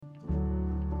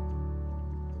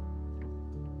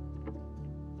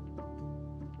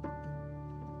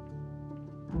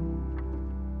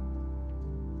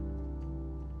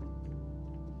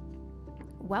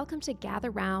welcome to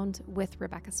Gather Round with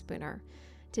Rebecca Spooner.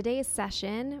 Today's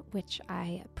session, which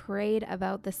I prayed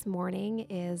about this morning,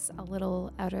 is a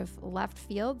little out of left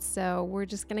field, so we're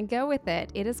just going to go with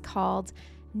it. It is called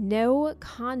No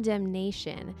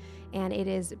Condemnation, and it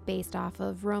is based off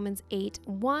of Romans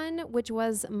 8:1, which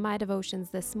was my devotions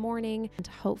this morning, and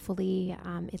hopefully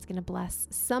it's going to bless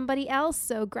somebody else,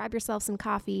 so grab yourself some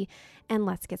coffee and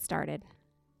let's get started.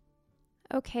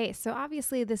 Okay, so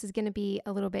obviously this is going to be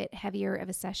a little bit heavier of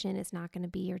a session. It's not going to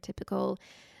be your typical,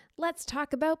 let's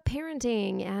talk about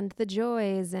parenting and the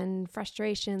joys and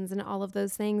frustrations and all of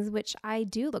those things, which I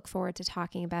do look forward to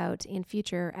talking about in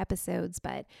future episodes.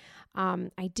 But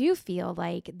I do feel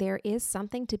like there is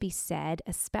something to be said,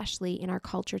 especially in our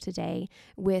culture today,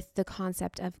 with the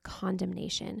concept of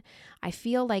condemnation. I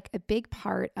feel like a big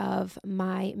part of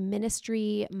my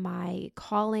ministry, my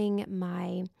calling,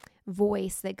 my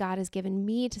voice that God has given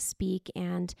me to speak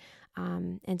and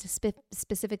to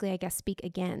specifically, I guess, speak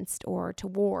against or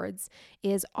towards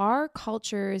is our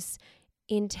culture's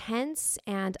intense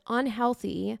and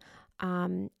unhealthy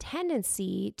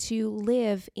tendency to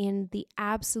live in the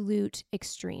absolute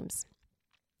extremes.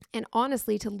 And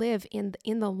honestly, to live in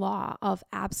the law of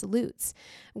absolutes.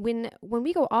 When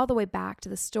we go all the way back to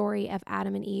the story of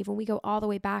Adam and Eve, when we go all the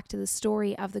way back to the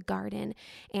story of the garden,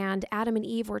 and Adam and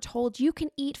Eve were told, you can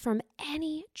eat from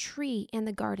any tree in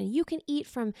the garden. You can eat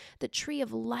from the tree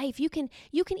of life. You can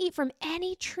eat from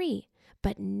any tree,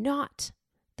 but not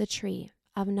the tree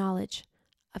of knowledge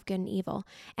of good and evil.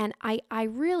 And I've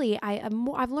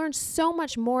learned so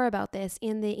much more about this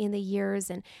in the years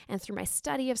and through my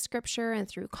study of scripture and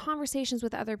through conversations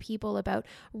with other people about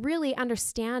really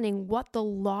understanding what the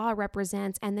law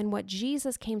represents and then what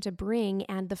Jesus came to bring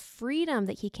and the freedom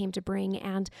that he came to bring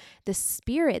and the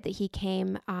spirit that he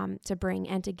came to bring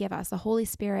and to give us, the Holy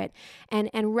Spirit, and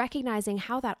recognizing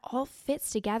how that all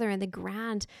fits together in the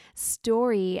grand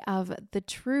story of the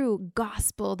true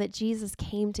gospel that Jesus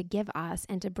came to give us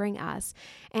and to bring us.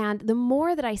 And the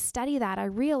more that I study that, I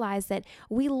realize that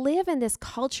we live in this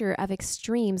culture of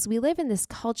extremes. We live in this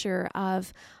culture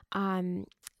of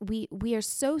we are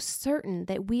so certain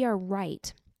that we are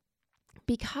right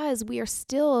because we are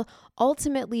still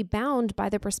ultimately bound by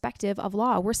the perspective of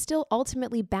law. We're still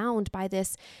ultimately bound by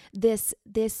this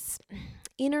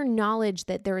inner knowledge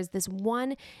that there is this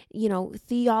one,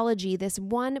 theology, this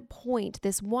one point,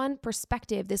 this one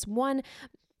perspective, this one,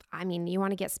 you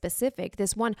want to get specific,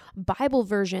 this one Bible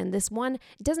version, this one,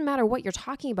 it doesn't matter what you're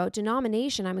talking about,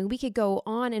 denomination. We could go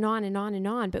on and on and on and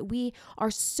on, but we are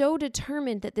so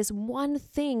determined that this one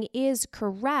thing is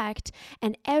correct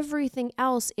and everything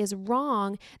else is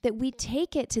wrong that we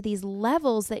take it to these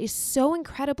levels that is so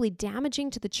incredibly damaging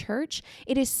to the church.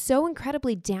 It is so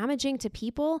incredibly damaging to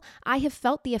people. I have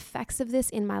felt the effects of this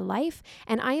in my life,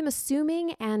 and I am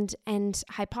assuming and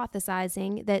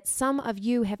hypothesizing that some of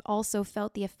you have also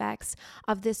felt the effects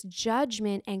of this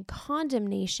judgment and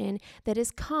condemnation that has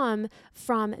come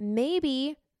from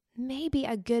maybe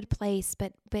a good place,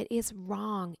 but it's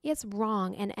wrong. It's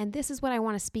wrong. And this is what I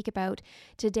want to speak about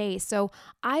today. So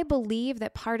I believe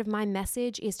that part of my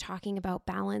message is talking about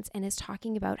balance and is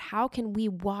talking about how can we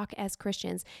walk as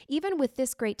Christians, even with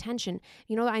this great tension.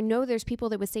 I know there's people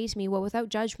that would say to me, well, without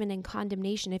judgment and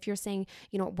condemnation, if you're saying,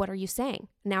 what are you saying?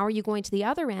 Now are you going to the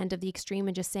other end of the extreme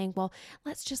and just saying, well,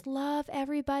 let's just love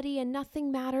everybody and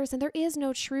nothing matters and there is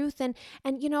no truth and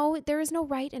there is no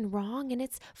right and wrong and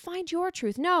it's find your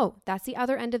truth. No, that's the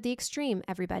other end of the extreme,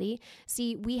 everybody.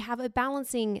 See, we have a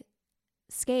balancing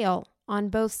scale on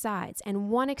both sides. And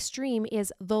one extreme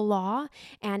is the law,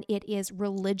 and it is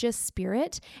religious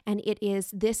spirit, and it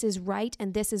is this is right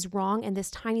and this is wrong, and this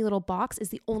tiny little box is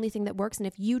the only thing that works. And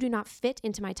if you do not fit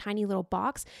into my tiny little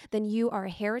box, then you are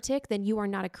a heretic, then you are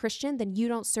not a Christian, then you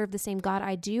don't serve the same God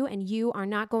I do, and you are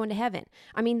not going to heaven.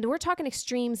 We're talking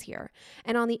extremes here.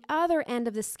 And on the other end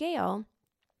of the scale,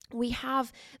 we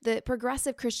have the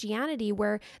progressive Christianity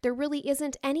where there really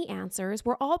isn't any answers.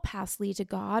 We're all paths lead to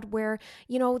God, where,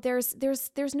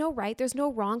 there's no right, there's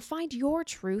no wrong. Find your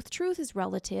truth. Truth is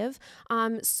relative.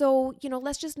 So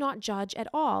let's just not judge at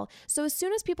all. So as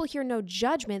soon as people hear no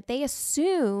judgment, they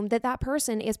assume that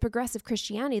person is progressive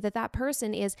Christianity, that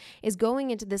person is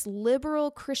going into this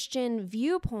liberal Christian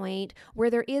viewpoint where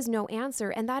there is no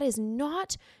answer. And that is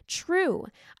not true.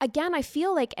 Again, I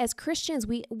feel like as Christians,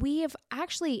 we have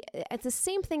actually it's the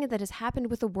same thing that has happened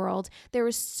with the world. There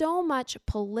is so much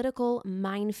political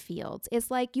minefields.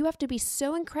 It's like you have to be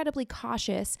so incredibly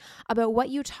cautious about what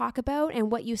you talk about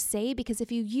and what you say, because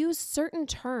if you use certain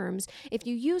terms, if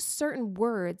you use certain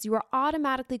words, you are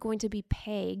automatically going to be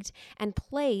pegged and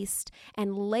placed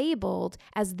and labeled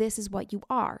as this is what you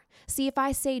are. See, if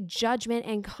I say judgment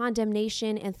and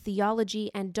condemnation and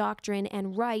theology and doctrine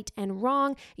and right and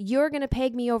wrong, you're going to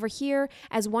peg me over here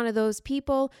as one of those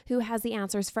people who has the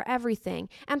answers for everything.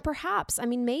 And perhaps,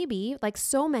 maybe, like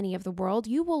so many of the world,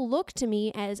 you will look to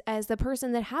me as the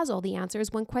person that has all the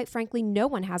answers, when quite frankly, no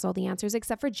one has all the answers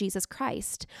except for Jesus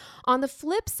Christ. On the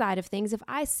flip side of things, if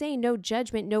I say no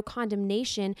judgment, no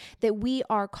condemnation, that we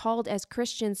are called as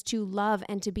Christians to love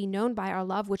and to be known by our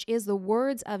love, which is the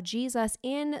words of Jesus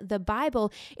in the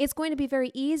Bible, it's going to be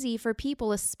very easy for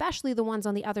people, especially the ones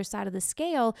on the other side of the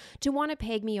scale, to want to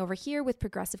peg me over here with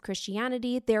progressive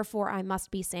Christianity. Therefore, I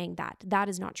must be saying that. That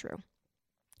is not true.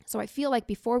 So I feel like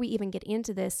before we even get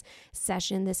into this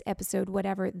session, this episode,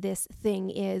 whatever this thing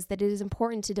is, that it is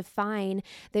important to define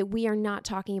that we are not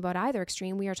talking about either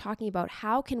extreme. We are talking about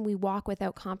how can we walk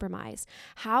without compromise?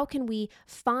 How can we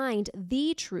find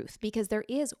the truth? Because there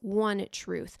is one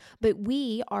truth, but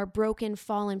we are broken,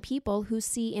 fallen people who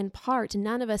see in part.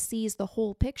 None of us sees the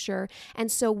whole picture.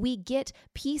 And so we get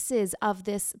pieces of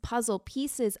this puzzle,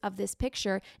 pieces of this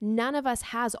picture. None of us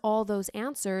has all those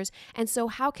answers. And so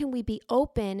how can we be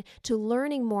open to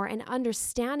learning more and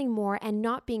understanding more and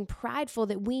not being prideful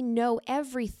that we know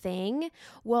everything,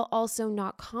 while also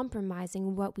not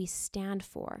compromising what we stand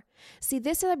for? See,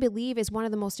 this, I believe, is one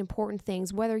of the most important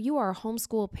things, whether you are a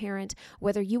homeschool parent,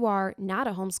 whether you are not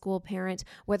a homeschool parent,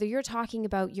 whether you're talking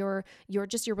about your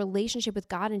relationship with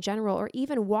God in general, or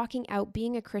even walking out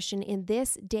being a Christian in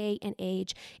this day and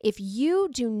age. If you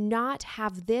do not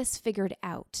have this figured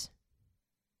out,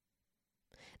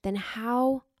 then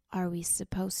how are we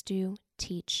supposed to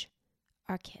teach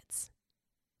our kids?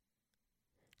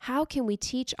 How can we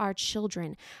teach our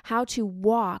children how to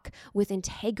walk with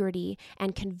integrity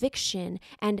and conviction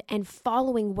and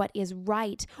following what is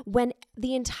right when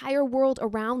the entire world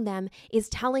around them is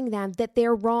telling them that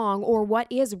they're wrong or what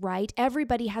is right?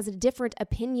 Everybody has a different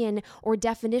opinion or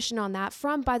definition on that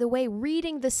from, by the way,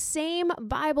 reading the same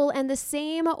Bible and the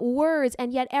same words,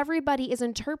 and yet everybody is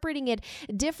interpreting it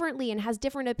differently and has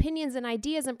different opinions and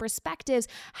ideas and perspectives.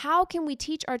 How can we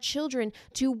teach our children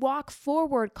to walk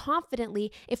forward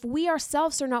confidently if we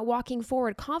ourselves are not walking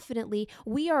forward confidently?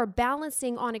 We are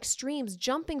balancing on extremes,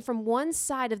 jumping from one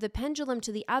side of the pendulum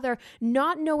to the other,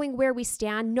 not knowing where we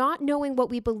stand, not knowing what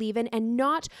we believe in, and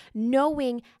not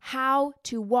knowing how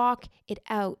to walk it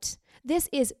out. This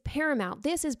is paramount.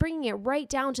 This is bringing it right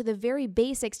down to the very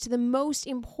basics, to the most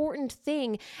important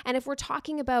thing. And if we're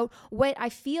talking about what I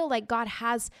feel like God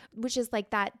has, which is like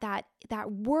that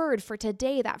word for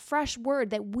today, that fresh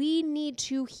word that we need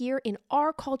to hear in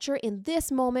our culture in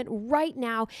this moment right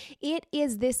now, it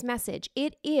is this message.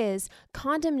 It is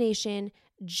condemnation,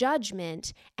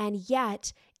 judgment, and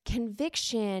yet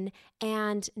conviction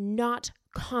and not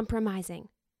compromising,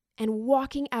 and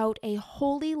walking out a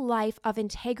holy life of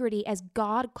integrity as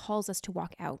God calls us to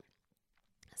walk out.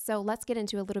 So let's get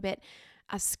into a little bit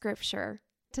of scripture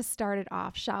to start it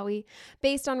off, shall we?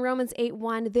 Based on Romans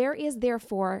 8:1, there is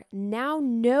therefore now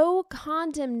no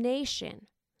condemnation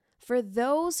for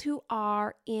those who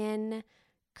are in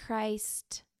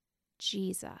Christ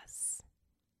Jesus.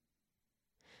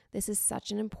 This is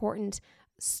such an important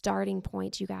starting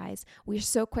point, you guys. We're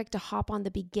so quick to hop on the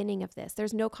beginning of this.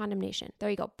 There's no condemnation. There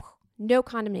you go. No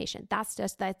condemnation. That's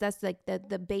like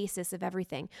the basis of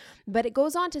everything. But it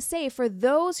goes on to say, for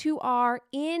those who are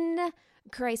in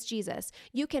Christ Jesus.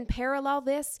 You can parallel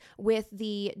this with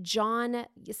the John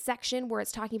section where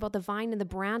it's talking about the vine and the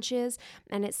branches,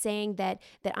 and it's saying that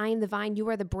I am the vine, you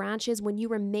are the branches. When you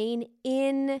remain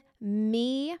in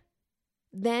me,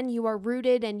 then you are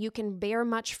rooted and you can bear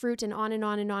much fruit, and on and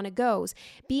on and on it goes.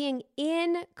 Being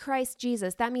in Christ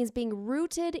Jesus, that means being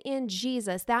rooted in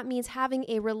Jesus. That means having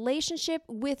a relationship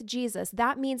with Jesus.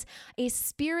 That means a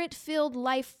spirit-filled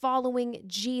life following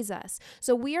Jesus.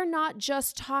 So we are not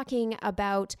just talking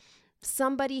about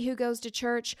somebody who goes to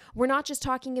church. We're not just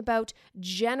talking about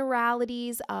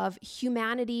generalities of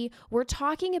humanity. We're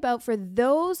talking about for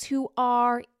those who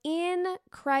are in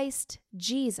Christ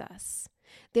Jesus.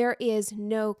 There is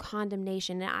no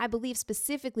condemnation. And I believe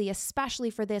specifically, especially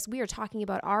for this, we are talking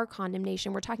about our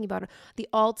condemnation. We're talking about the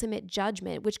ultimate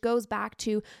judgment, which goes back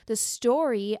to the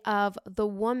story of the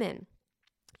woman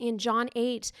In John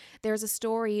 8, there's a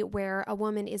story where a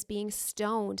woman is being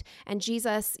stoned, and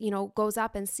Jesus, goes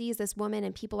up and sees this woman,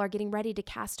 and people are getting ready to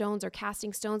cast stones or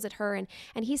casting stones at her. And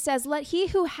he says, "Let he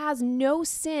who has no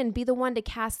sin be the one to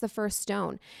cast the first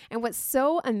stone." And what's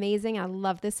so amazing, I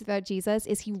love this about Jesus,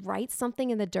 is he writes something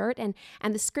in the dirt, and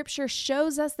the scripture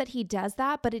shows us that he does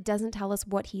that, but it doesn't tell us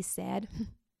what he said.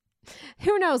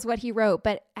 Who knows what he wrote,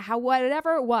 but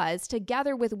whatever it was,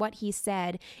 together with what he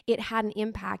said, it had an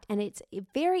impact. And it's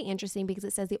very interesting because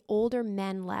it says the older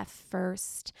men left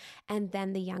first and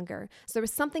then the younger. So there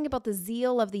was something about the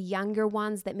zeal of the younger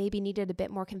ones that maybe needed a bit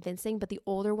more convincing, but the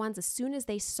older ones, as soon as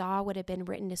they saw what had been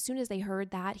written, as soon as they heard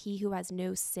that, he who has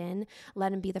no sin,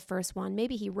 let him be the first one.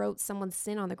 Maybe he wrote someone's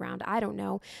sin on the ground. I don't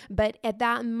know. But at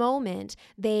that moment,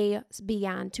 they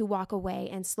began to walk away,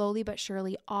 and slowly but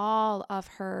surely all of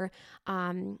her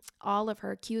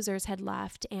accusers had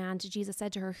left. And Jesus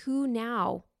said to her, "Who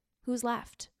now? Who's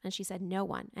left?" And she said, "No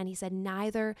one." And he said,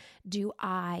 "Neither do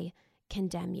I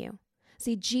condemn you."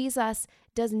 See, Jesus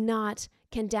does not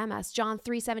condemn us. John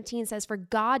 3:17 says, "For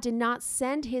God did not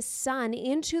send his son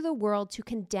into the world to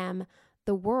condemn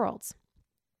the world."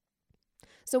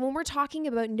 So when we're talking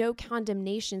about no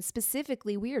condemnation,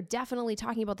 specifically, we are definitely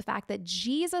talking about the fact that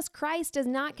Jesus Christ does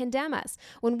not condemn us.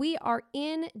 When we are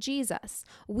in Jesus,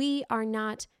 we are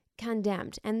not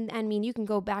condemned. And I mean, you can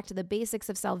go back to the basics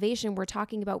of salvation. We're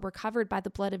talking about we're covered by the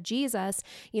blood of Jesus,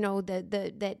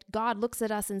 that God looks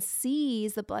at us and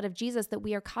sees the blood of Jesus, that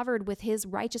we are covered with his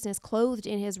righteousness, clothed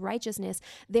in his righteousness.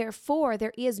 Therefore,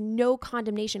 there is no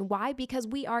condemnation. Why? Because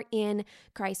we are in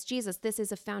Christ Jesus. This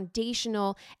is a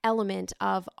foundational element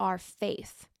of our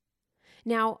faith.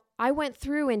 Now, I went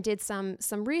through and did some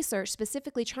research,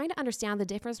 specifically trying to understand the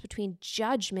difference between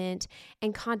judgment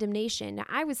and condemnation. Now,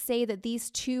 I would say that these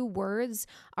two words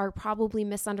are probably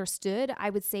misunderstood.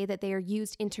 I would say that they are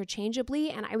used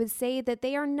interchangeably, and I would say that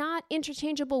they are not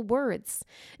interchangeable words.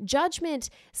 Judgment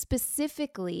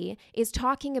specifically is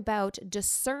talking about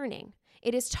discerning.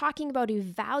 It is talking about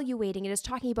evaluating. It is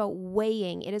talking about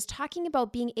weighing. It is talking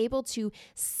about being able to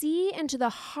see into the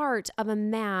heart of a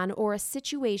man or a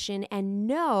situation and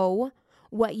know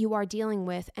what you are dealing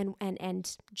with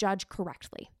and judge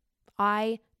correctly.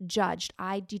 I judged,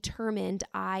 I determined,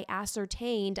 I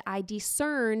ascertained, I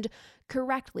discerned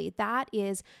correctly. That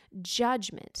is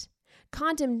judgment.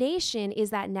 Condemnation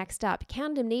is that next up.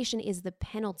 Condemnation is the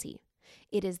penalty.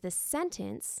 It is the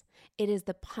sentence. It is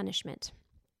the punishment.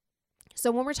 So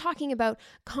when we're talking about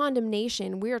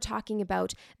condemnation, we are talking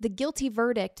about the guilty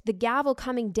verdict, the gavel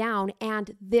coming down,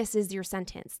 and this is your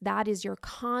sentence. That is your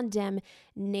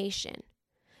condemnation.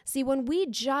 See, when we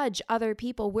judge other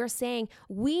people, we're saying,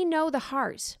 we know the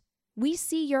heart. We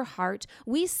see your heart.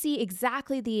 We see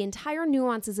exactly the entire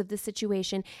nuances of the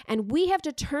situation, and we have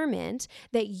determined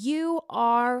that you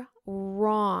are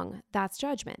wrong. That's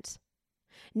judgment.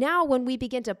 Now, when we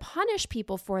begin to punish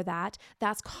people for that,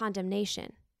 that's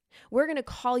condemnation. We're going to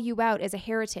call you out as a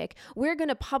heretic. We're going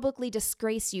to publicly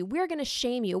disgrace you. We're going to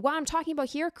shame you. What I'm talking about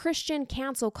here, Christian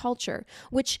cancel culture,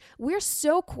 which we're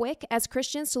so quick as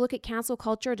Christians to look at cancel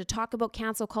culture, to talk about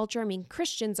cancel culture. I mean,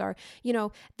 Christians are,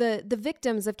 the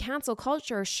victims of cancel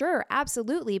culture. Sure,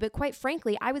 absolutely. But quite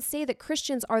frankly, I would say that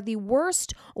Christians are the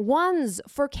worst ones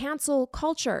for cancel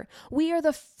culture. We are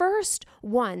the first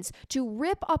ones to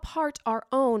rip apart our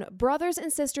own brothers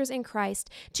and sisters in Christ,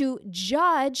 to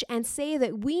judge and say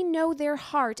that we know their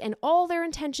heart and all their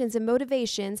intentions and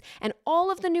motivations and all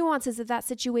of the nuances of that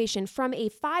situation from a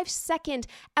 5-second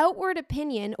outward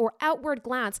opinion or outward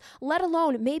glance, let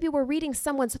alone maybe we're reading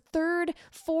someone's third,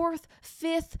 fourth,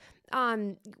 fifth,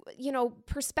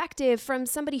 perspective from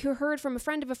somebody who heard from a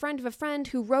friend of a friend of a friend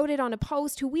who wrote it on a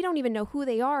post, who we don't even know who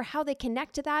they are, how they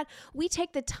connect to that. We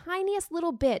take the tiniest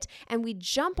little bit and we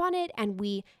jump on it and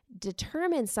we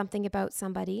determine something about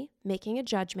somebody, making a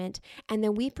judgment, and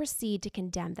then we proceed to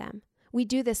condemn them. We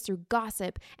do this through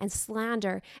gossip and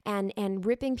slander and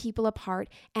ripping people apart,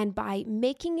 and by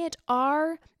making it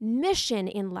our mission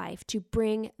in life to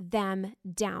bring them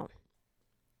down.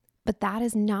 But that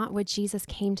is not what Jesus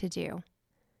came to do.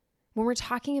 When we're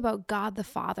talking about God the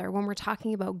Father, when we're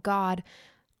talking about God,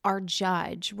 our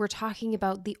judge, we're talking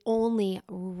about the only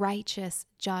righteous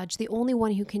judge, the only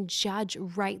one who can judge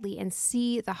rightly and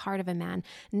see the heart of a man,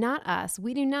 not us.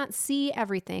 We do not see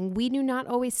everything. We do not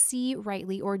always see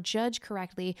rightly or judge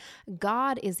correctly.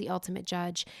 God is the ultimate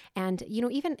judge. And,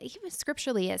 even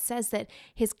scripturally, it says that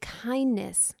his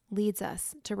kindness leads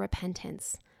us to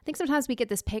repentance. I think sometimes we get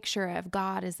this picture of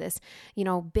God as this,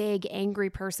 big angry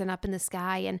person up in the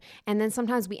sky. And then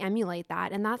sometimes we emulate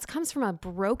that. And that comes from a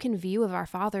broken view of our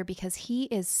Father, because he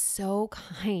is so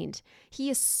kind. He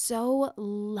is so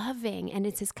loving. And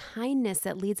it's his kindness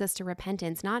that leads us to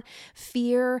repentance, not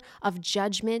fear of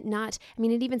judgment.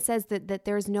 It even says that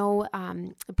there's no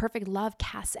perfect love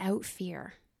casts out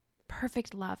fear.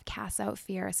 Perfect love casts out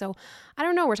fear. So I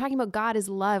don't know. We're talking about God as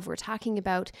love. We're talking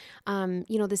about,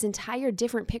 this entire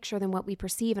different picture than what we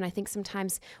perceive. And I think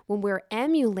sometimes when we're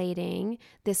emulating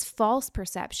this false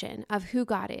perception of who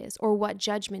God is, or what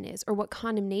judgment is, or what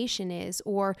condemnation is,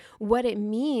 or what it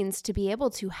means to be able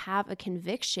to have a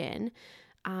conviction,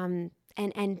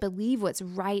 and believe what's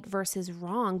right versus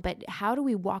wrong. But how do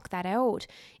we walk that out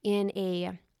in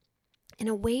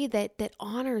a way that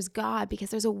honors God? Because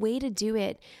there's a way to do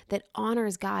it that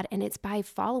honors God, and it's by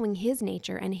following his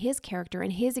nature and his character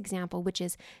and his example, which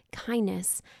is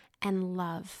kindness and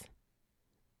love.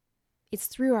 It's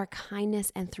through our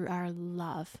kindness and through our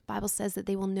love. The Bible says that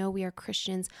they will know we are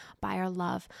Christians by our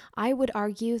love. I would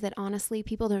argue that honestly,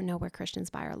 people don't know we're Christians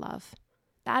by our love.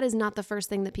 That is not the first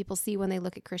thing that people see when they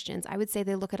look at Christians. I would say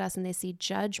they look at us and they see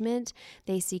judgment,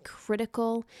 they see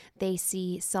critical, they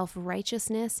see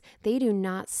self-righteousness. They do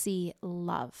not see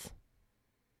love.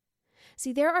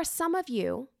 See, there are some of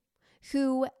you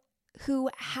who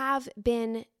have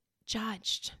been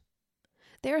judged.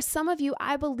 There are some of you,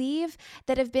 I believe,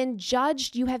 that have been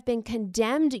judged. You have been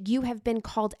condemned. You have been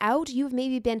called out. You've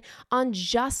maybe been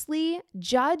unjustly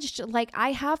judged like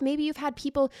I have. Maybe you've had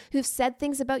people who've said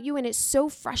things about you, and it's so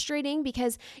frustrating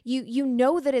because you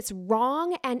know that it's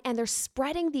wrong, and they're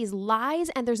spreading these lies,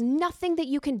 and there's nothing that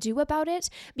you can do about it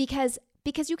because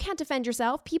you can't defend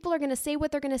yourself. People are going to say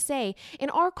what they're going to say.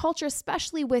 In our culture,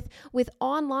 especially with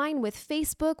online, with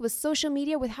Facebook, with social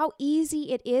media, with how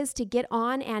easy it is to get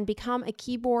on and become a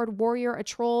keyboard warrior, a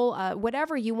troll,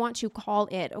 whatever you want to call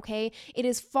it, okay? It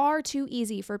is far too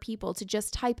easy for people to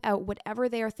just type out whatever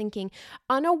they are thinking,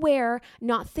 unaware,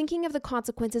 not thinking of the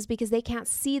consequences because they can't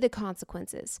see the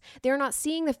consequences. They're not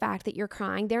seeing the fact that you're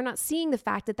crying. They're not seeing the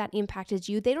fact that impacted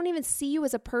you. They don't even see you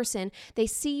as a person. They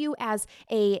see you as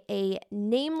a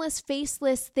nameless,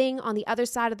 faceless thing on the other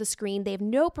side of the screen. They have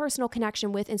no personal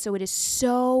connection with, and so it is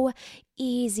so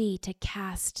easy to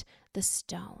cast the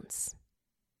stones.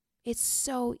 It's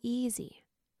so easy.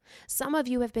 Some of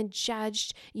you have been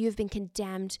judged. You have been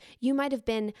condemned. You might have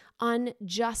been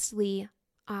unjustly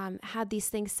had these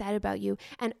things said about you.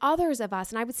 And others of us,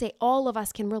 and I would say all of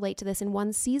us, can relate to this in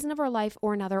one season of our life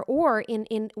or another, or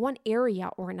in one area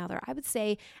or another. I would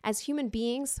say as human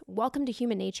beings, welcome to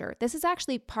human nature. This is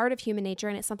actually part of human nature,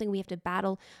 and it's something we have to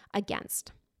battle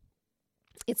against.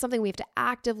 It's something we have to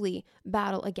actively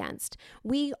battle against.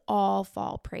 We all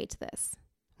fall prey to this.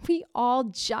 We all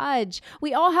judge.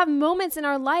 We all have moments in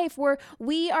our life where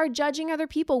we are judging other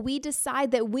people. We decide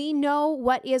that we know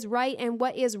what is right and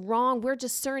what is wrong. We're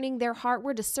discerning their heart.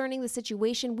 We're discerning the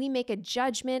situation. We make a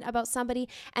judgment about somebody,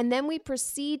 and then we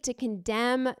proceed to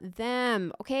condemn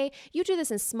them, okay? You do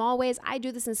this in small ways. I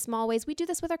do this in small ways. We do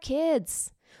this with our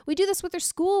kids. We do this with their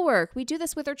schoolwork. We do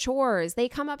this with their chores. They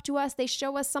come up to us, they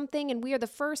show us something, and we are the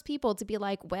first people to be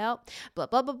like, well, blah,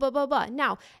 blah, blah, blah, blah, blah.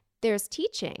 Now, there's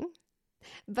teaching,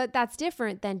 but that's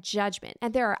different than judgment.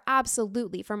 And there are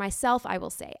absolutely, for myself, I will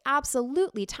say,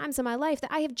 absolutely times in my life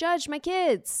that I have judged my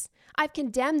kids. I've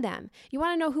condemned them. You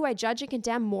want to know who I judge and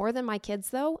condemn more than my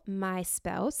kids, though? My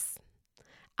spouse.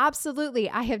 Absolutely,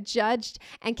 I have judged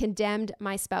and condemned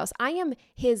my spouse. I am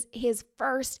his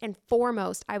first and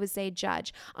foremost, I would say,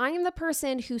 judge. I am the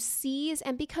person who sees,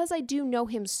 and because I do know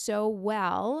him so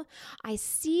well, I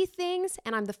see things,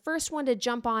 and I'm the first one to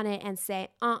jump on it and say,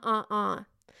 One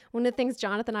of the things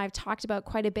Jonathan and I have talked about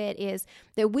quite a bit is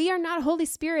that we are not Holy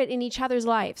Spirit in each other's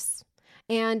lives.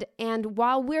 And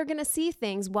while we're going to see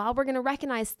things, while we're going to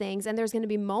recognize things, and there's going to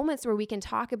be moments where we can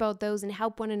talk about those and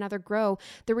help one another grow,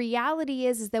 the reality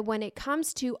is that when it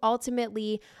comes to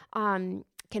ultimately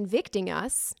convicting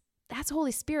us, that's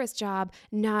Holy Spirit's job,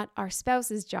 not our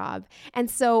spouse's job. And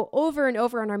so over and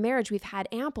over in our marriage, we've had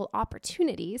ample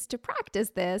opportunities to practice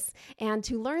this and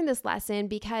to learn this lesson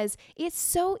because it's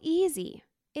so easy.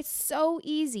 It's so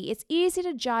easy. It's easy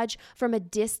to judge from a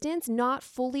distance, not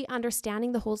fully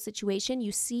understanding the whole situation.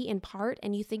 You see in part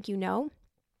and you think you know.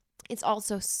 It's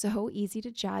also so easy to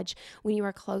judge when you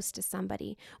are close to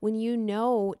somebody. When you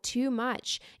know too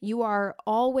much, you are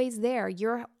always there.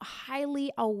 You're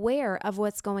highly aware of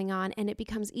what's going on, and it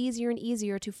becomes easier and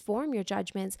easier to form your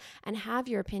judgments and have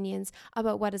your opinions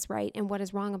about what is right and what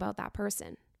is wrong about that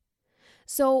person.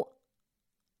 So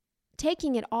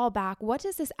taking it all back, what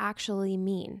does this actually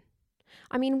mean?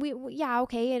 I mean, yeah,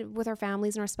 okay, and with our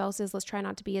families and our spouses, let's try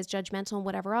not to be as judgmental and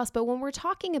whatever else. But when we're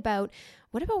talking about,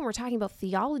 what about when we're talking about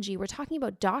theology? We're talking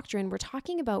about doctrine. We're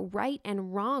talking about right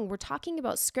and wrong. We're talking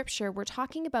about scripture. We're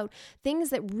talking about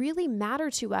things that really matter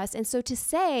to us. And so to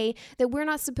say that we're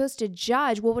not supposed to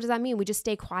judge, well, what does that mean? We just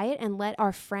stay quiet and let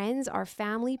our friends, our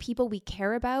family, people we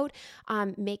care about,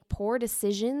 make poor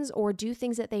decisions or do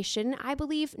things that they shouldn't? I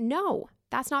believe no.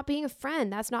 That's not being a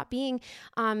friend. That's not being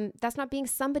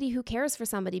somebody who cares for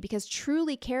somebody, because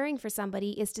truly caring for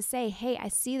somebody is to say, hey, I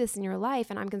see this in your life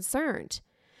and I'm concerned.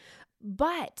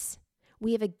 But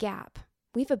we have a gap.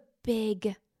 We have a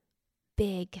big,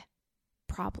 big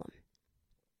problem.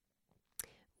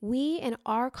 We in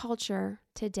our culture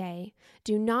today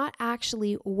do not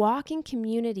actually walk in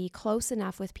community close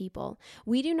enough with people.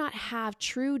 We do not have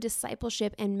true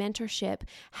discipleship and mentorship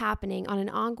happening on an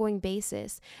ongoing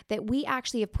basis, that we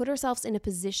actually have put ourselves in a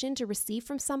position to receive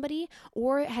from somebody,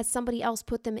 or has somebody else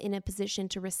put them in a position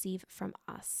to receive from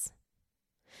us.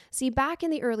 See, back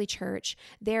in the early church,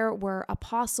 there were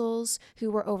apostles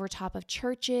who were over top of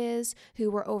churches, who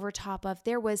were over top of,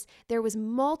 there was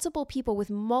multiple people with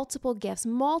multiple gifts,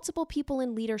 multiple people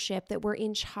in leadership that were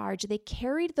in charge. They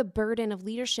carried the burden of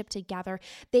leadership together.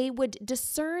 They would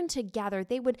discern together.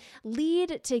 They would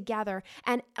lead together.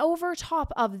 And over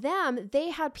top of them,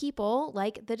 they had people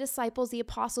like the disciples, the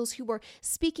apostles, who were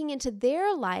speaking into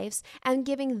their lives and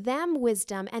giving them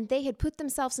wisdom, and they had put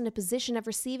themselves in a position of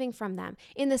receiving from them.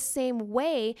 In the same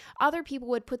way, other people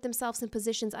would put themselves in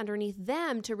positions underneath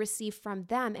them to receive from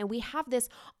them. And we have this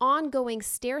ongoing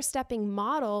stair-stepping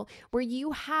model where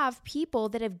you have people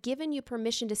that have given you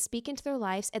permission to speak into their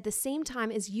lives at the same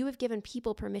time as you have given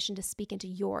people permission to speak into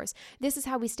yours. This is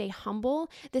how we stay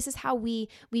humble. This is how we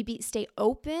stay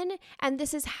open. And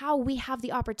this is how we have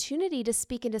the opportunity to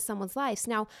speak into someone's lives.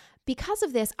 Now, because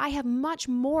of this, I have much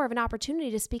more of an opportunity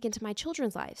to speak into my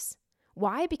children's lives.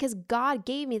 Why? Because God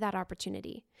gave me that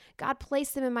opportunity. God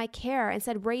placed them in my care and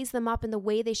said, raise them up in the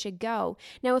way they should go.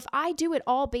 Now, if I do it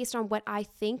all based on what I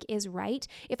think is right,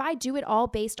 if I do it all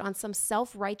based on some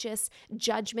self-righteous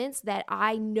judgments that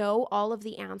I know all of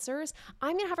the answers,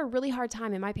 I'm going to have a really hard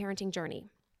time in my parenting journey.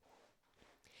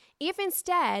 If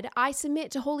instead I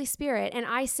submit to Holy Spirit and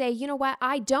I say, you know what,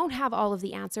 I don't have all of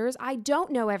the answers. I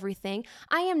don't know everything.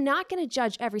 I am not going to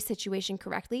judge every situation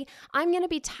correctly. I'm going to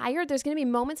be tired. There's going to be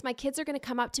moments my kids are going to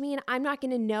come up to me and I'm not going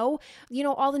to know,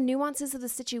 all the nuances of the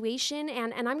situation,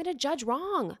 and I'm going to judge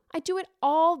wrong. I do it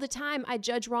all the time. I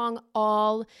judge wrong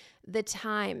all the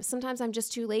time. Sometimes I'm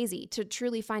just too lazy to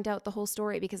truly find out the whole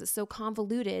story because it's so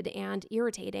convoluted and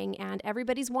irritating and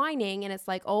everybody's whining and it's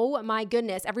like, oh my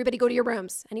goodness, everybody go to your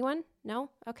rooms. Anyone? No?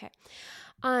 Okay.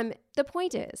 The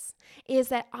point is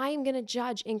that I am going to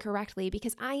judge incorrectly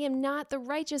because I am not the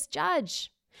righteous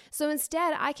judge. So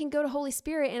instead, I can go to Holy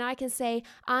Spirit and I can say,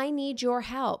 I need your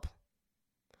help.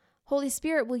 Holy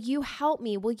Spirit, will you help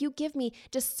me? Will you give me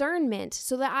discernment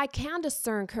so that I can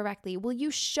discern correctly? Will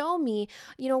you show me,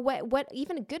 what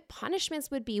even good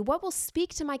punishments would be? What will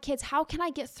speak to my kids? How can I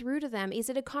get through to them? Is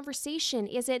it a conversation?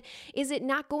 Is it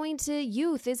not going to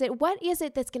youth? What is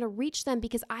it that's going to reach them?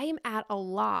 Because I am at a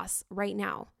loss right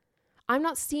now. I'm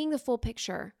not seeing the full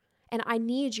picture and I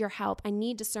need your help. I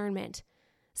need discernment.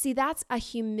 See, that's a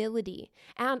humility,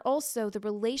 and also the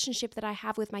relationship that I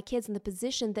have with my kids and the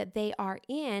position that they are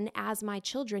in as my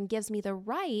children gives me the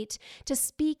right to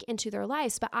speak into their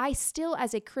lives. But I still,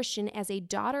 as a Christian, as a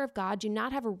daughter of God, do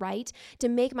not have a right to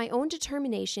make my own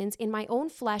determinations in my own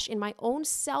flesh, in my own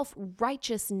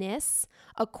self-righteousness,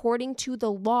 according to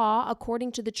the law,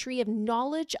 according to the tree of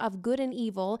knowledge of good and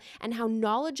evil, and how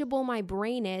knowledgeable my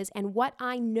brain is and what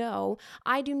I know.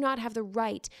 I do not have the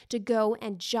right to go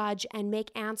and judge and make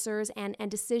answers and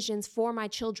decisions for my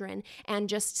children and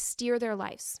just steer their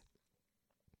lives.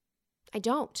 I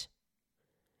don't.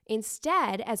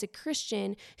 Instead, as a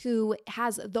Christian who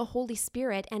has the Holy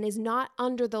Spirit and is not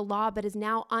under the law, but is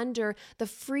now under the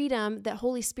freedom that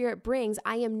Holy Spirit brings,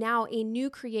 I am now a new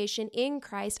creation in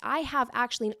Christ. I have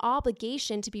actually an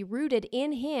obligation to be rooted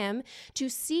in Him, to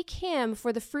seek Him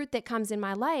for the fruit that comes in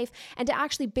my life, and to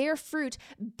actually bear fruit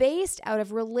based out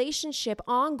of relationship,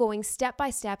 ongoing, step by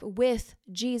step with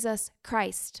Jesus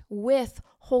Christ, with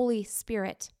Holy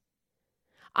Spirit.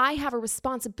 I have a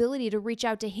responsibility to reach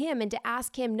out to Him and to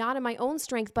ask Him, not in my own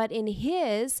strength, but in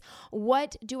His,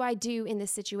 what do I do in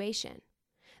this situation?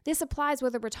 This applies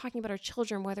whether we're talking about our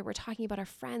children, whether we're talking about our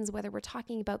friends, whether we're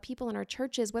talking about people in our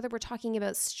churches, whether we're talking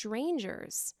about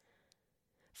strangers.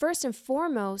 First and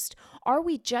foremost, are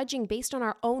we judging based on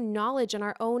our own knowledge and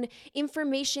our own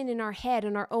information in our head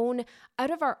and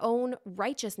out of our own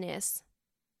righteousness?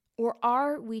 Or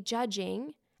are we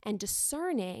judging and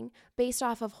discerning based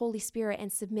off of Holy Spirit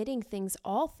and submitting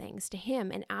all things to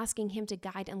Him and asking Him to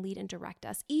guide and lead and direct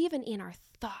us, even in our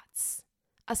thoughts,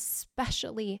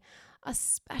 especially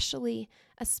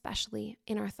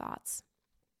in our thoughts.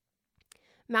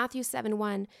 Matthew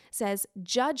 7:1 says,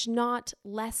 "Judge not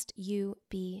lest you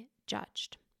be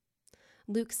judged."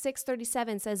 Luke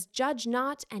 6:37 says, "Judge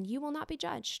not and you will not be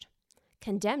judged.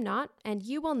 Condemn not and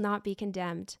you will not be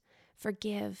condemned.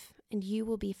 Forgive and you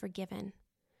will be forgiven."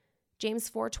 James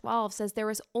 4:12 says, "There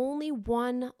is only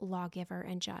one lawgiver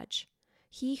and judge,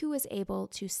 He who is able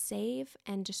to save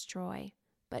and destroy.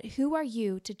 But who are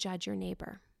you to judge your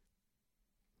neighbor?"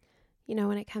 You know,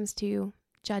 when it comes to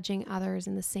judging others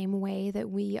in the same way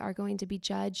that we are going to be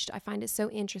judged, I find it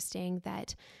so interesting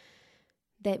that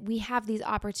we have these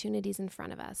opportunities in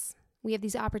front of us. We have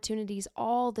these opportunities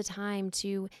all the time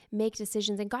to make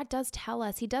decisions. And God does tell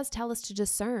us, He does tell us to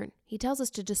discern. He tells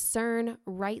us to discern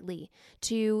rightly,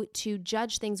 to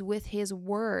judge things with His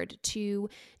word, to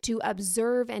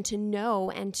observe and to know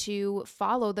and to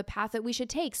follow the path that we should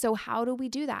take. So how do we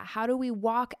do that? How do we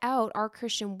walk out our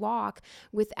Christian walk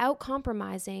without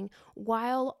compromising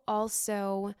while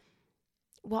also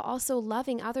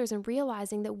loving others and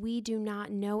realizing that we do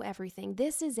not know everything?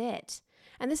 This is it.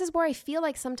 And this is where I feel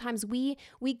like sometimes we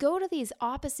go to these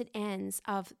opposite ends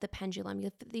of the pendulum.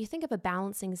 You think of a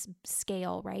balancing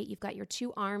scale, right? You've got your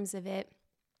two arms of it,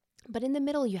 but in the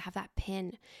middle you have that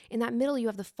pin. In that middle you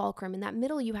have the fulcrum. In that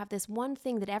middle you have this one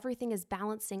thing that everything is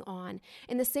balancing on.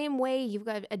 In the same way, you've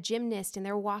got a gymnast and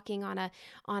they're walking on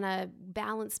a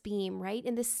balance beam, right?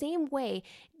 In the same way,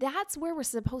 that's where we're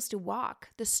supposed to walk.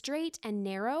 The straight and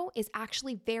narrow is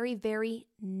actually very, very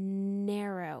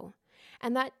narrow.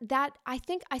 And that I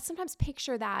think I sometimes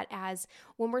picture that as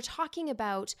when we're talking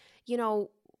about,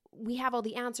 we have all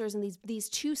the answers and these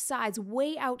two sides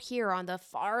way out here on the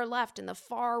far left and the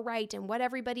far right and what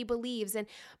everybody believes.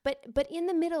 But in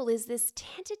the middle is this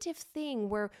tentative thing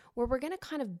where we're going to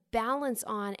kind of balance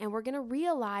on, and we're going to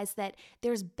realize that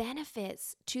there's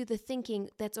benefits to the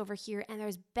thinking that's over here and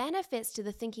there's benefits to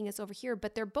the thinking that's over here,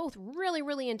 but they're both really,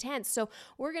 really intense. So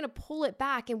we're going to pull it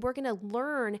back and we're going to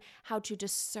learn how to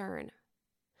discern.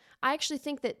 I actually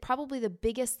think that probably the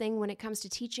biggest thing when it comes to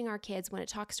teaching our kids, when it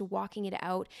talks to walking it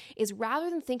out, is rather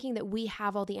than thinking that we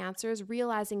have all the answers,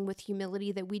 realizing with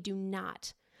humility that we do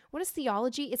not. What is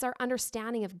theology? It's our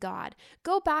understanding of God.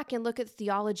 Go back and look at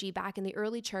theology back in the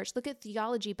early church. Look at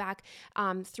theology back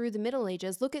through the Middle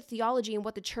Ages. Look at theology and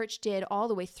what the church did all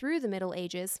the way through the Middle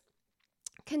Ages.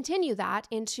 Continue that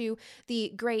into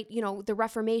the great, the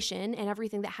Reformation and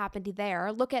everything that happened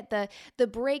there. Look at the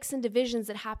breaks and divisions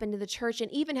that happened in the church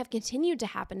and even have continued to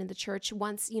happen in the church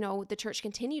once, the church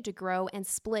continued to grow and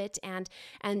split and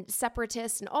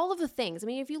separatists and all of the things. I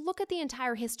mean, if you look at the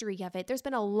entire history of it, there's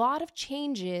been a lot of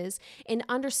changes in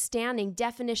understanding,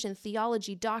 definition,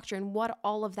 theology, doctrine, what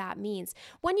all of that means.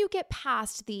 When you get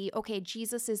past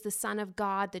Jesus is the Son of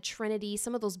God, the Trinity,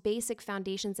 some of those basic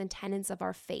foundations and tenets of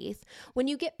our faith,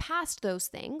 when you get past those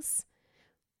things,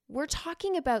 we're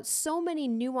talking about so many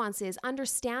nuances,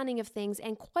 understanding of things,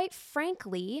 and quite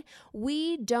frankly,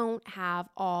 we don't have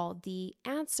all the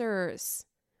answers.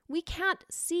 We can't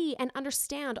see and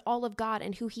understand all of God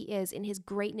and who He is in His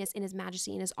greatness, in His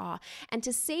majesty, in His awe. And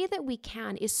to say that we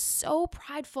can is so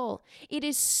prideful. It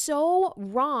is so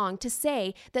wrong to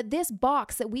say that this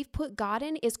box that we've put God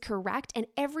in is correct and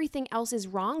everything else is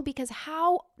wrong, because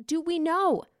how do we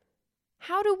know?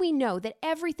 How do we know that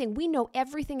we know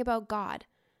everything about God?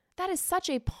 That is such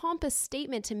a pompous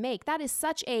statement to make. That is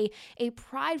such a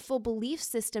prideful belief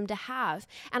system to have.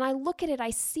 And I look at it, I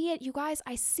see it, you guys,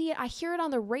 I see it. I hear it on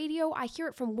the radio. I hear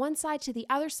it from one side to the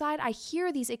other side. I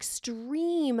hear these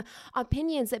extreme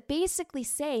opinions that basically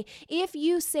say, if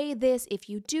you say this, if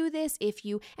you do this,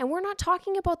 and we're not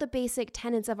talking about the basic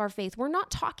tenets of our faith. We're not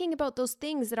talking about those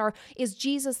things that is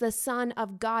Jesus the Son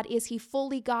of God? Is He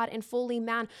fully God and fully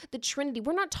man? The Trinity.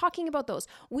 We're not talking about those.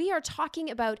 We are talking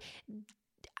about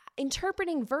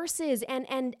interpreting verses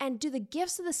and do the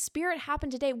gifts of the Spirit happen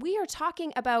today? We are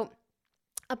talking about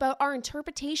our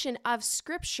interpretation of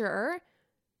Scripture,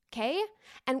 okay?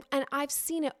 And I've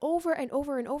seen it over and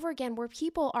over and over again where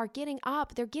people are getting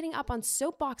up. They're getting up on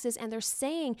soapboxes and they're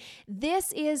saying,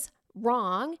 this is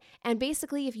wrong. And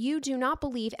basically, if you do not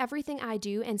believe everything I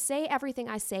do and say everything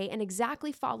I say and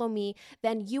exactly follow me,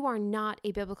 then you are not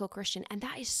a biblical Christian. And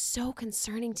that is so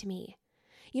concerning to me.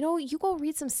 You go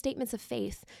read some statements of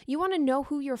faith. You want to know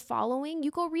who you're following?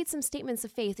 You go read some statements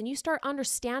of faith and you start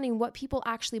understanding what people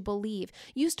actually believe.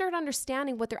 You start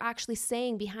understanding what they're actually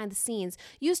saying behind the scenes.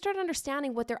 You start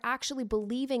understanding what they're actually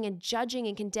believing and judging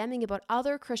and condemning about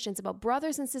other Christians, about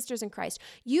brothers and sisters in Christ.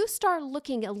 You start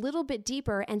looking a little bit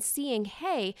deeper and seeing,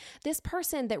 hey, this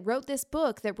person that wrote this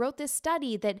book, that wrote this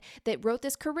study, that wrote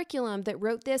this curriculum, that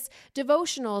wrote this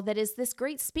devotional, that is this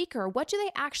great speaker, what do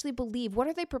they actually believe? What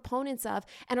are they proponents of?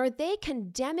 And are they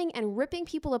condemning and ripping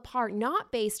people apart,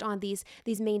 not based on these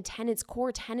main tenets,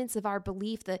 core tenets of our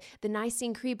belief, the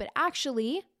Nicene Creed, but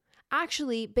actually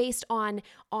based on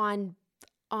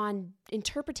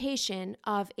interpretation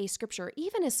of a scripture,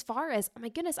 even as far as, oh my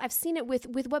goodness, I've seen it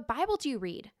with what Bible do you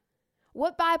read?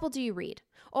 What Bible do you read?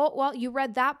 Oh, well, you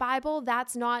read that Bible.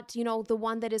 That's not, the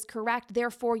one that is correct.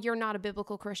 Therefore, you're not a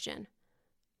biblical Christian.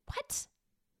 What?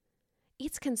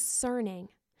 It's concerning.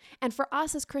 And for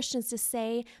us as Christians to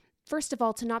say, first of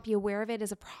all, to not be aware of it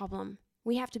is a problem.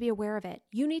 We have to be aware of it.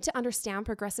 You need to understand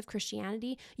progressive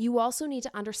Christianity. You also need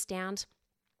to understand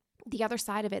the other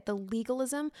side of it, the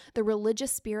legalism, the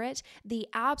religious spirit, the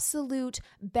absolute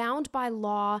bound by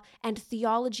law and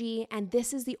theology, and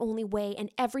this is the only way, and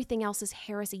everything else is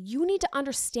heresy. You need to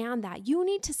understand that. You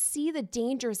need to see the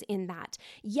dangers in that.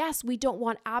 Yes, we don't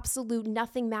want absolute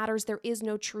nothing matters, there is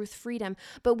no truth freedom,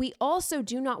 but we also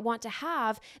do not want to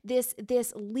have this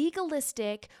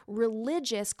legalistic,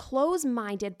 religious,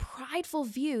 closed-minded, prideful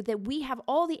view that we have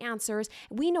all the answers,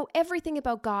 we know everything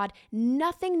about God,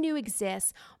 nothing new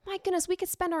exists. My goodness, we could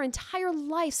spend our entire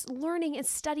lives learning and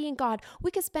studying God.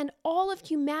 We could spend all of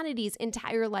humanity's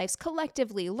entire lives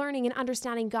collectively learning and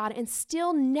understanding God and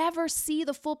still never see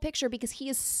the full picture because he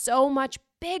is so much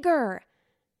bigger.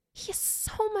 He is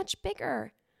so much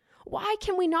bigger. Why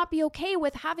can we not be okay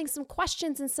with having some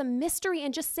questions and some mystery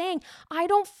and just saying, I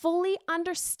don't fully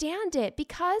understand it?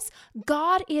 Because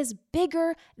God is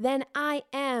bigger than I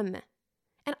am.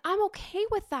 And I'm okay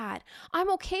with that.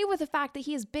 I'm okay with the fact that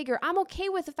he is bigger. I'm okay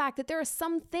with the fact that there are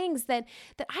some things that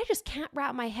I just can't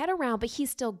wrap my head around, but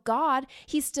he's still God.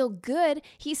 He's still good.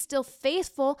 He's still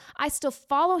faithful. I still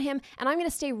follow him, and I'm going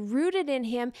to stay rooted in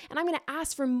him, and I'm going to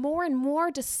ask for more and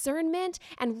more discernment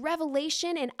and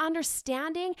revelation and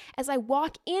understanding as I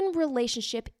walk in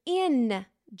relationship in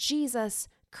Jesus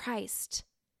Christ.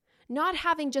 Not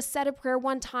having just said a prayer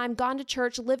one time, gone to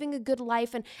church, living a good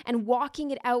life and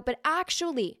walking it out, but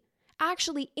actually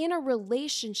in a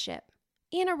relationship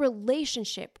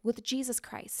with Jesus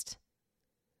Christ.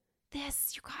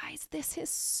 This, you guys, this is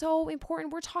so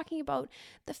important. We're talking about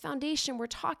the foundation. We're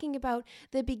talking about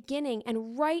the beginning.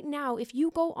 And right now, if you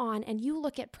go on and you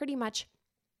look at pretty much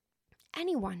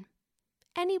anyone,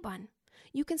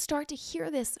 you can start to hear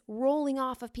this rolling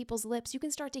off of people's lips. You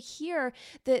can start to hear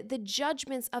the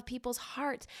judgments of people's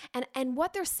hearts. And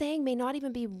what they're saying may not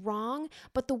even be wrong,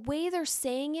 but the way they're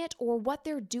saying it or what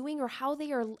they're doing or how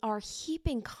they are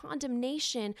heaping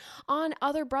condemnation on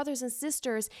other brothers and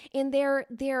sisters in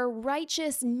their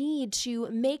righteous need to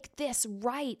make this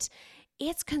right.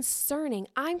 It's concerning.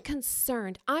 I'm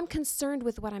concerned. I'm concerned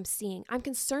with what I'm seeing. I'm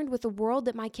concerned with the world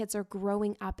that my kids are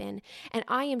growing up in. And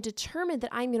I am determined that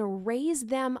I'm going to raise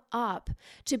them up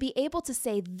to be able to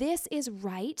say, this is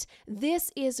right,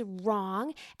 this is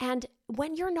wrong. And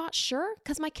when you're not sure,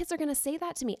 because my kids are going to say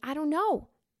that to me, I don't know.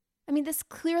 I mean, this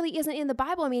clearly isn't in the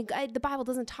Bible. I mean, the Bible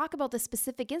doesn't talk about this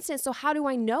specific instance. So how do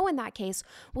I know in that case?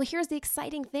 Well, here's the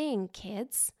exciting thing,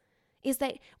 kids. Is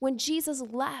that when Jesus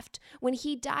left, when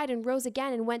he died and rose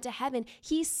again and went to heaven,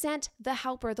 he sent the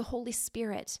helper, the Holy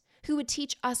Spirit, who would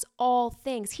teach us all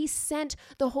things. He sent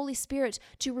the Holy Spirit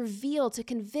to reveal, to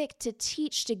convict, to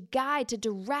teach, to guide, to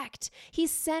direct. He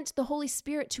sent the Holy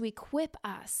Spirit to equip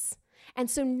us.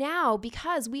 And so now,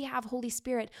 because we have Holy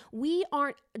Spirit, we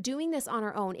aren't doing this on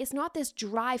our own. It's not this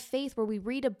dry faith where we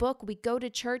read a book, we go to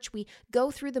church, we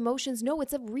go through the motions. No,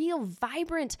 it's a real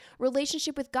vibrant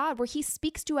relationship with God where he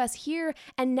speaks to us here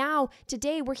and now,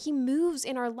 today, where he moves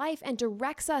in our life and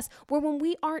directs us, where when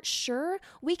we aren't sure,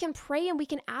 we can pray and we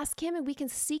can ask him and we can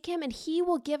seek him, and he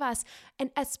will give us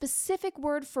a specific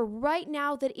word for right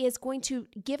now that is going to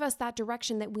give us that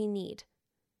direction that we need.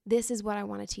 This is what I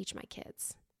want to teach my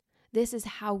kids. This is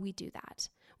how we do that.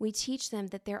 We teach them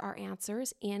that there are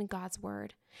answers in God's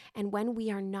word. And when we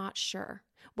are not sure,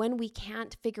 when we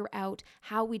can't figure out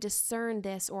how we discern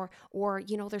this, or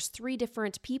there's 3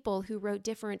 different people who wrote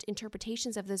different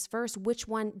interpretations of this verse, which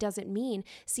one does it mean?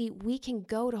 See, we can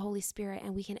go to Holy Spirit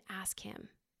and we can ask him.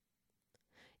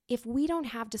 If we don't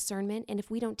have discernment and if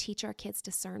we don't teach our kids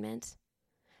discernment,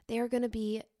 they're going to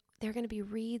be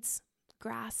reeds,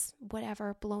 grass,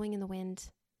 whatever, blowing in the wind.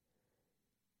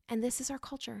 And this is our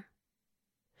culture.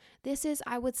 This is,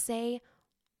 I would say,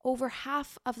 over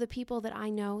half of the people that I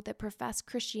know that profess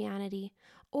Christianity,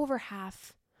 over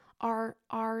half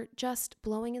are just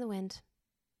blowing in the wind.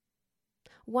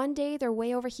 One day they're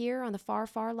way over here on the far,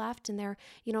 far left and they're,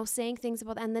 saying things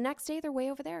about, and the next day they're way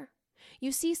over there.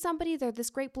 You see somebody, they're this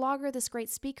great blogger, this great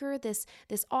speaker, this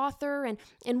author,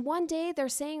 and one day they're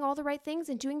saying all the right things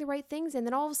and doing the right things, and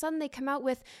then all of a sudden they come out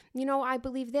with, I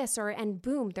believe this, and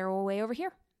boom, they're way over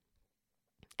here.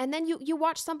 And then you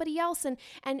watch somebody else and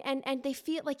they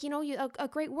feel like, a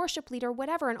great worship leader or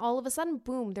whatever, and all of a sudden,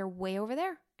 boom, they're way over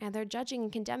there, and they're judging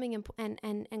and condemning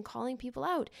and calling people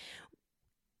out.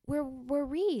 We're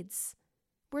reeds.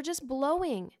 We're just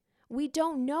blowing. We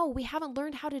don't know. We haven't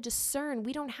learned how to discern.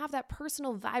 We don't have that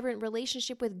personal, vibrant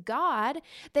relationship with God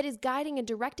that is guiding and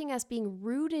directing us, being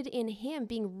rooted in Him,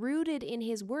 being rooted in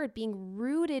His Word, being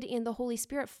rooted in the Holy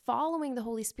Spirit, following the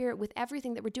Holy Spirit with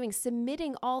everything that we're doing,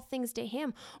 submitting all things to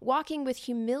Him, walking with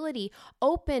humility,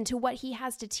 open to what He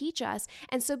has to teach us.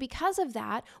 And so because of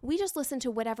that, we just listen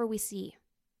to whatever we see.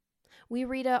 We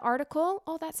read an article.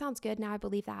 Oh, that sounds good. Now I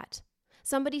believe that.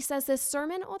 Somebody says this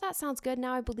sermon, oh, that sounds good.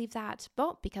 Now I believe that.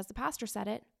 Oh, because the pastor said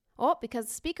it. Oh, because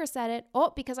the speaker said it.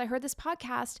 Oh, because I heard this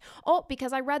podcast. Oh,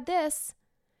 because I read this.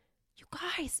 You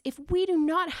guys, if we do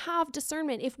not have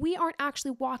discernment, if we aren't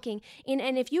actually walking in,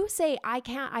 and if you say, I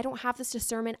don't have this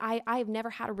discernment, I have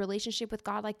never had a relationship with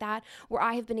God like that, where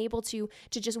I have been able to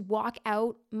just walk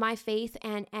out my faith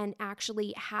and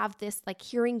actually have this, like,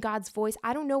 hearing God's voice.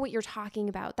 I don't know what you're talking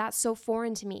about. That's so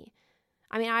foreign to me.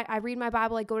 I mean, I read my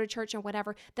Bible, I go to church and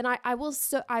whatever, then I will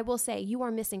say you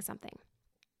are missing something.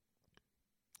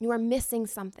 You are missing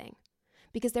something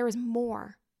because there is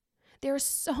more. There is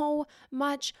so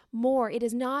much more. It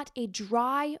is not a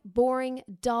dry, boring,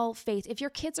 dull faith. If your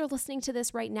kids are listening to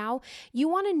this right now, you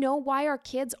want to know why our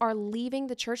kids are leaving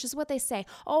the church. This is what they say.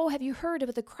 Oh, have you heard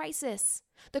about the crisis?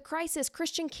 The crisis,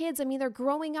 Christian kids, they're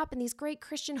growing up in these great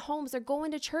Christian homes. They're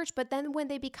going to church, but then when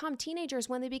they become teenagers,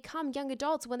 when they become young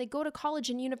adults, when they go to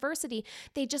college and university,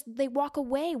 they walk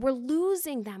away. We're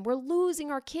losing them. We're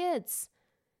losing our kids.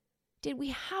 Did we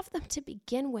have them to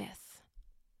begin with?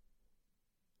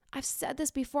 I've said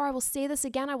this before. I will say this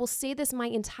again. I will say this my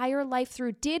entire life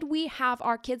through. Did we have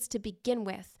our kids to begin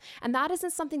with? And that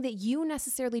isn't something that you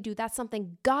necessarily do. That's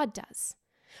something God does.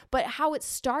 But how it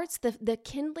starts, the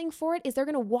kindling for it, is they're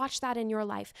going to watch that in your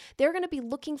life. They're going to be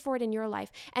looking for it in your life.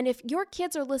 And if your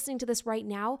kids are listening to this right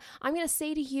now, I'm going to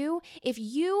say to you, if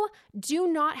you do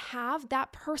not have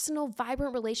that personal,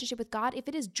 vibrant relationship with God, if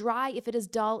it is dry, if it is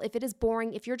dull, if it is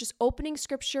boring, if you're just opening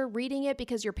scripture, reading it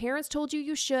because your parents told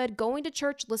you should, going to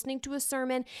church, listening to a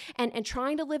sermon, and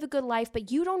trying to live a good life,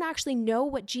 but you don't actually know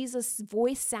what Jesus'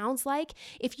 voice sounds like,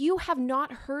 if you have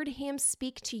not heard Him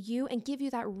speak to you and give you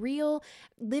that real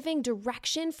living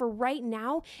direction for right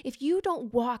now, if you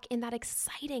don't walk in that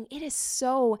exciting, it is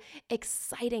so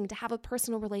exciting to have a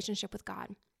personal relationship with God.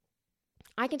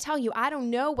 I can tell you, I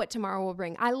don't know what tomorrow will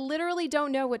bring. I literally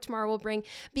don't know what tomorrow will bring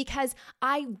because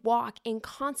I walk in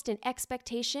constant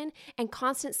expectation and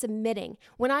constant submitting.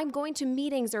 When I'm going to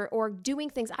meetings or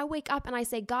doing things, I wake up and I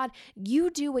say, God,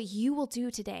 you do what you will do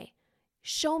today.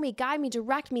 Show me, guide me,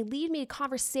 direct me, lead me to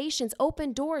conversations,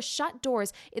 open doors, shut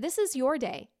doors. This is your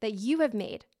day that you have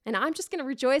made, and I'm just going to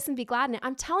rejoice and be glad in it.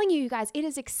 I'm telling you, you guys, it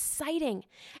is exciting.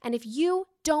 And if you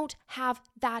don't have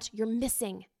that, you're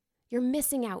missing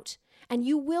out. And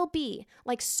you will be,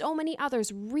 like so many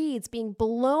others, reeds being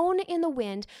blown in the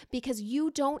wind because you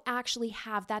don't actually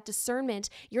have that discernment.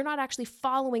 You're not actually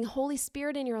following Holy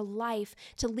Spirit in your life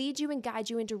to lead you and guide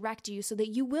you and direct you so that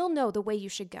you will know the way you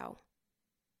should go.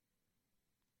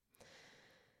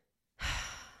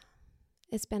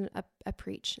 It's been a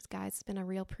preach, guys. It's been a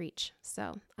real preach.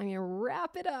 So I'm going to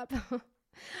wrap it up.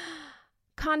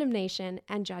 Condemnation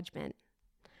and judgment.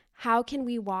 How can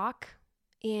we walk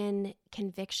in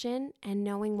conviction and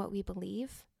knowing what we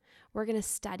believe? We're going to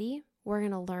study. We're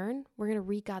going to learn. We're going to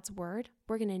read God's word.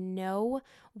 We're going to know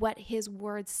what His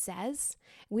word says.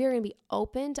 We are going to be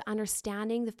open to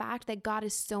understanding the fact that God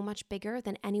is so much bigger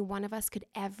than any one of us could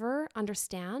ever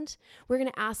understand. We're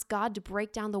going to ask God to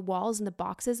break down the walls and the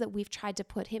boxes that we've tried to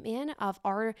put Him in of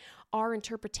our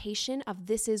interpretation of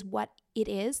this is what it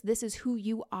is, this is who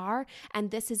you are,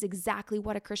 and this is exactly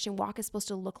what a Christian walk is supposed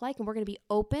to look like. And we're going to be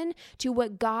open to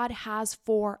what God has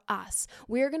for us.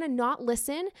 We're going to not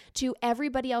listen to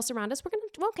everybody else around us. We're going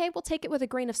to, okay, we'll take it with a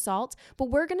grain of salt, but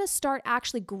we're going to start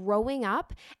actually growing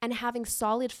up and having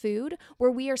solid food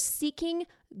where we are seeking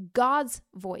God's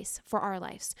voice for our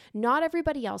lives, not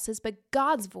everybody else's, but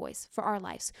God's voice for our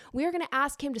lives. We are going to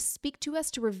ask Him to speak to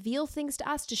us, to reveal things to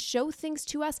us, to show things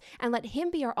to us, and let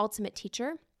Him be our ultimate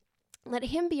teacher. Let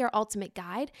him be our ultimate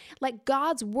guide. Let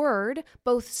God's word,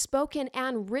 both spoken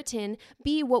and written,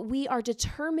 be what we are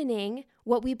determining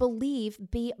what we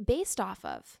believe be based off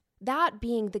of. That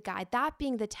being the guide, that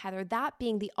being the tether, that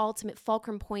being the ultimate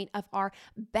fulcrum point of our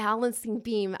balancing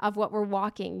beam of what we're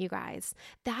walking, you guys.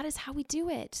 That is how we do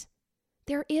it.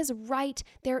 There is right,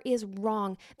 there is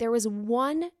wrong. There is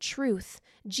one truth.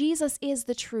 Jesus is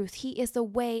the truth. He is the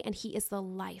way and he is the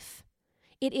life.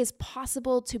 It is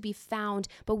possible to be found,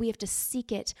 but we have to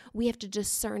seek it. We have to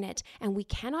discern it. And we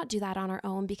cannot do that on our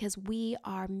own because we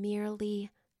are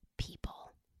merely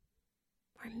people.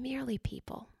 We're merely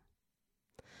people.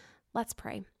 Let's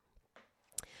pray.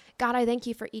 God, I thank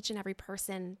you for each and every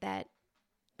person that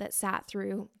sat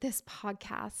through this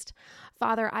podcast.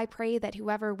 Father, I pray that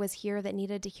whoever was here that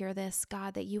needed to hear this,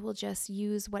 God, that you will just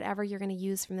use whatever you're going to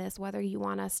use from this, whether you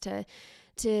want us to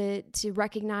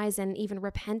recognize and even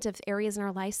repent of areas in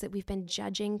our lives that we've been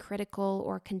judging, critical,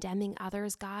 or condemning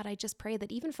others. God, I just pray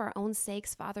that even for our own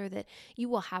sakes, Father, that you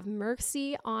will have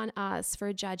mercy on us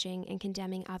for judging and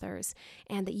condemning others,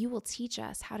 and that you will teach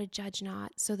us how to judge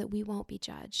not so that we won't be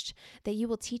judged, that you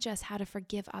will teach us how to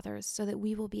forgive others so that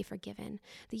we will be forgiven,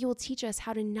 that you will teach us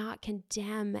how to not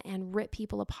condemn and rip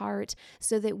people apart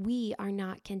so that we are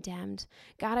not condemned.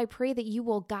 God, I pray that you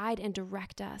will guide and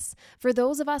direct us. For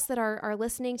those of us that are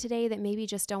listening today that maybe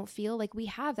just don't feel like we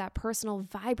have that personal,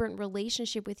 vibrant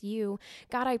relationship with you,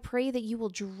 God, I pray that you will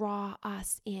draw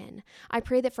us in. I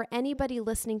pray that for anybody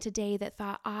listening today that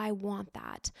thought, I want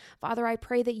that, Father, I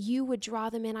pray that you would draw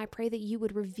them in. I pray that you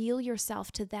would reveal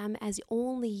yourself to them as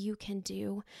only you can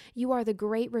do. You are the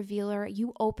great revealer.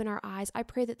 You open our eyes. I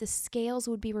pray that the scales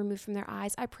would be removed from their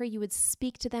eyes. I pray you would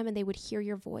speak to them and they would hear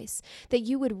your voice, that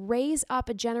you would raise up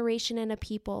a generation and a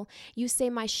people. You say,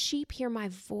 my sheep hear my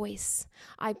voice.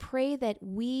 I pray that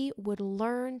we would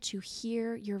learn to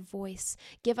hear your voice.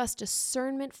 Give us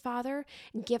discernment, Father,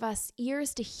 and give us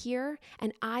ears to hear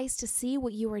and eyes to see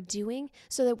what you are doing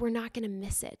so that we're not going to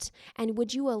miss it. And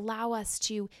would you allow us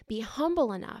to be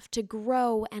humble enough to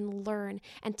grow and learn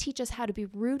and teach us how to be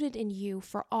rooted in you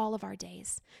for all of our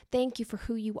days. Thank you for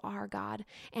who you are, God,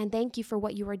 and thank you for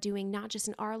what you are doing, not just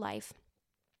in our life,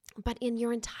 but in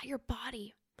your entire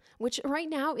body, which right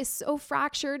now is so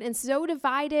fractured and so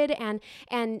divided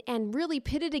and really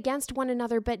pitted against one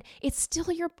another, but it's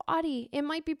still your body. It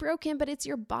might be broken, but it's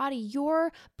your body,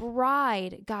 your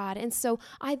bride, God. And so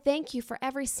I thank you for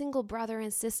every single brother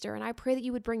and sister, and I pray that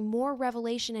you would bring more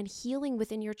revelation and healing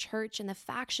within your church and the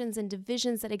factions and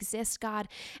divisions that exist, God.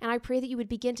 And I pray that you would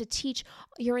begin to teach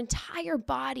your entire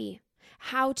body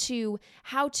how to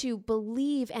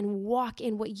believe and walk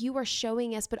in what you are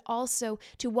showing us, but also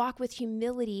to walk with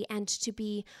humility and to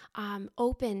be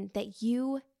open that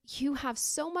you have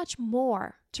so much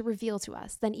more to reveal to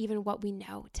us than even what we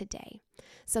know today.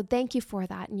 So thank you for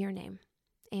that in your name.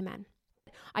 Amen.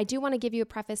 I do want to give you a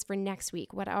preface for next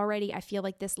week, what already I feel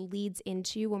like this leads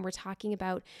into when we're talking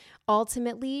about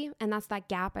ultimately, and that's that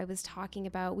gap I was talking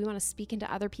about. We want to speak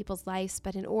into other people's lives,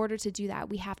 but in order to do that,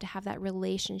 we have to have that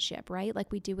relationship, right?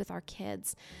 Like we do with our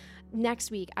kids.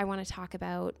 Next week, I want to talk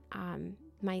about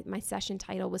my session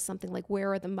title was something like,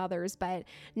 Where are the Mothers? But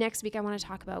next week, I want to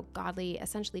talk about godly,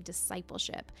 essentially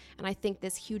discipleship. And I think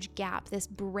this huge gap, this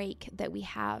break that we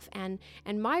have, and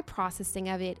my processing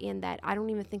of it in that I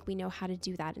don't even think we know how to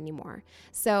do that anymore.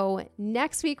 So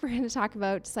next week, we're going to talk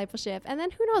about discipleship. And then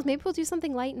who knows, maybe we'll do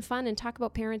something light and fun and talk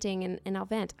about parenting and I'll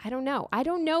vent. I don't know. I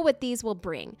don't know what these will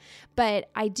bring. But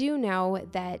I do know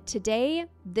that today,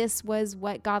 this was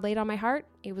what God laid on my heart.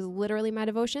 It was literally my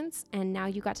devotions, and now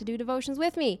you got to do devotions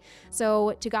with me.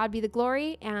 So to God be the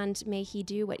glory, and may he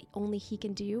do what only he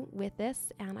can do with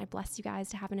this. And I bless you guys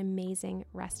to have an amazing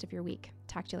rest of your week.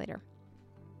 Talk to you later.